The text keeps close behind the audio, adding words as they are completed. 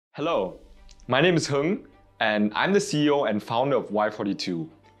Hello, my name is Hung, and I'm the CEO and founder of Y42,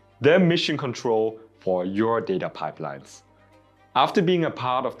 the mission control for your data pipelines. After being a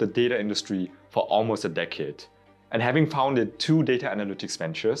part of the data industry for almost a decade and having founded 2 data analytics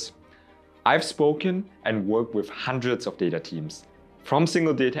ventures, I've spoken and worked with hundreds of data teams, from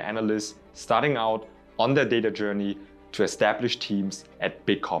single data analysts starting out on their data journey to established teams at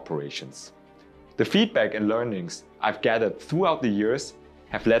big corporations. The feedback and learnings I've gathered throughout the years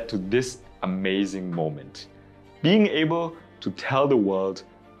have led to this amazing moment, being able to tell the world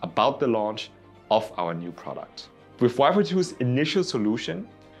about the launch of our new product. With Y42's initial solution,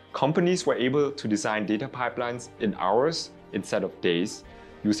 companies were able to design data pipelines in hours instead of days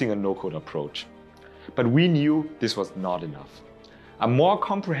using a no-code approach. But we knew this was not enough. A more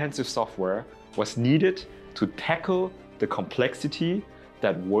comprehensive software was needed to tackle the complexity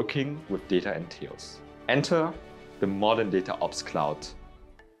that working with data entails. Enter the Modern DataOps Cloud.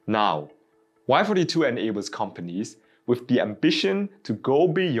 Now, Y42 enables companies with the ambition to go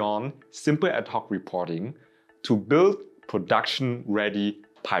beyond simple ad hoc reporting to build production-ready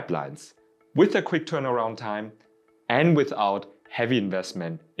pipelines with a quick turnaround time and without heavy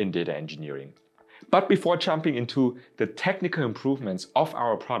investment in data engineering. But before jumping into the technical improvements of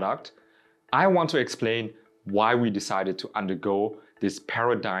our product, I want to explain why we decided to undergo this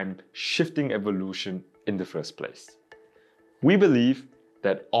paradigm-shifting evolution in the first place. We believe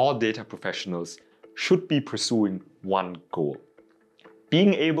that all data professionals should be pursuing one goal: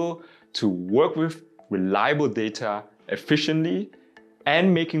 being able to work with reliable data efficiently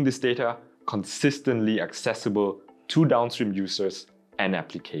and making this data consistently accessible to downstream users and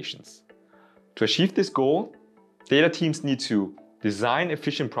applications. To achieve this goal, data teams need to design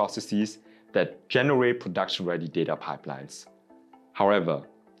efficient processes that generate production-ready data pipelines. However,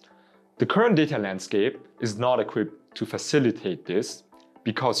 the current data landscape is not equipped to facilitate this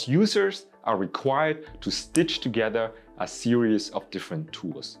because users are required to stitch together a series of different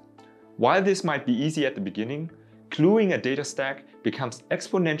tools. While this might be easy at the beginning, gluing a data stack becomes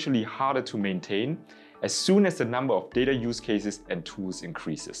exponentially harder to maintain as soon as the number of data use cases and tools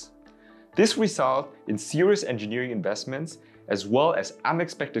increases. This results in serious engineering investments as well as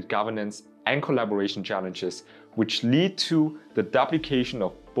unexpected governance and collaboration challenges, which lead to the duplication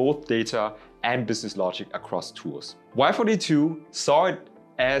of both data and business logic across tools. Y42 saw it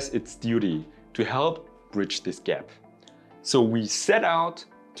as its duty to help bridge this gap. So we set out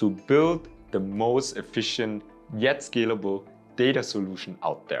to build the most efficient yet scalable data solution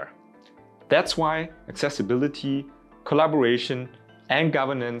out there. That's why accessibility, collaboration, and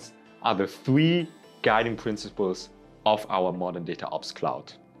governance are the 3 guiding principles of our Modern DataOps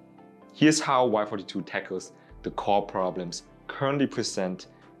Cloud. Here's how Y42 tackles the core problems currently present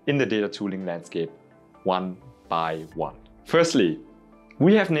in the data tooling landscape one by one. Firstly,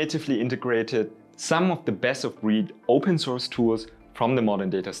 we have natively integrated some of the best-of-breed open source tools from the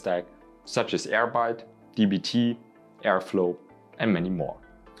modern data stack, such as Airbyte, dbt, Airflow, and many more.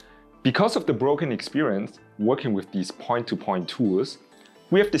 Because of the broken experience working with these point-to-point tools,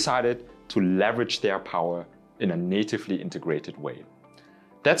 we have decided to leverage their power in a natively integrated way.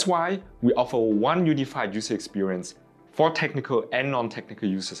 That's why we offer one unified user experience for technical and non-technical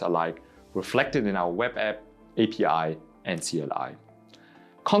users alike, reflected in our web app, API, and CLI.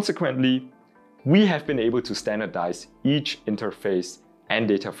 Consequently, we have been able to standardize each interface and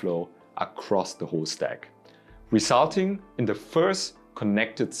data flow across the whole stack, resulting in the first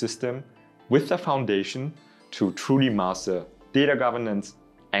connected system with the foundation to truly master data governance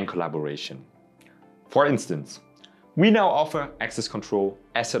and collaboration. For instance, we now offer access control,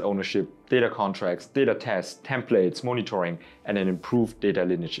 asset ownership, data contracts, data tests, templates, monitoring, and an improved data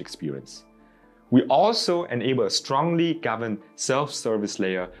lineage experience. We also enable a strongly governed self-service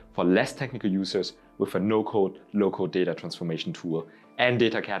layer for less technical users with a no-code, low-code data transformation tool and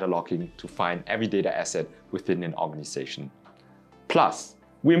data cataloging to find every data asset within an organization. Plus,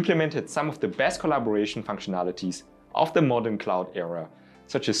 we implemented some of the best collaboration functionalities of the modern cloud era,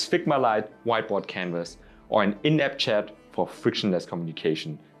 such as Figma-Lite whiteboard canvas or an in-app chat for frictionless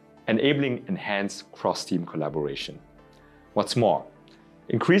communication, enabling enhanced cross-team collaboration. What's more,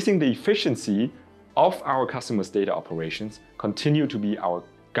 increasing the efficiency of our customers' data operations continue to be our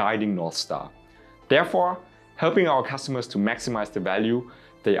guiding North Star. Therefore, helping our customers to maximize the value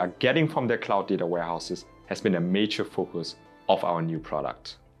they are getting from their cloud data warehouses has been a major focus of our new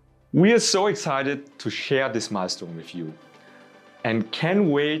product. We are so excited to share this milestone with you and can't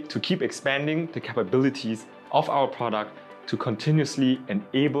wait to keep expanding the capabilities of our product to continuously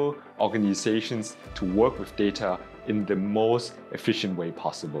enable organizations to work with data in the most efficient way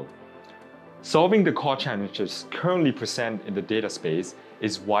possible. Solving the core challenges currently present in the data space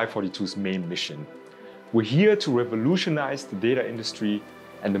is Y42's main mission. We're here to revolutionize the data industry,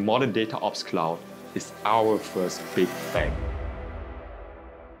 and the Modern DataOps Cloud is our first big bang.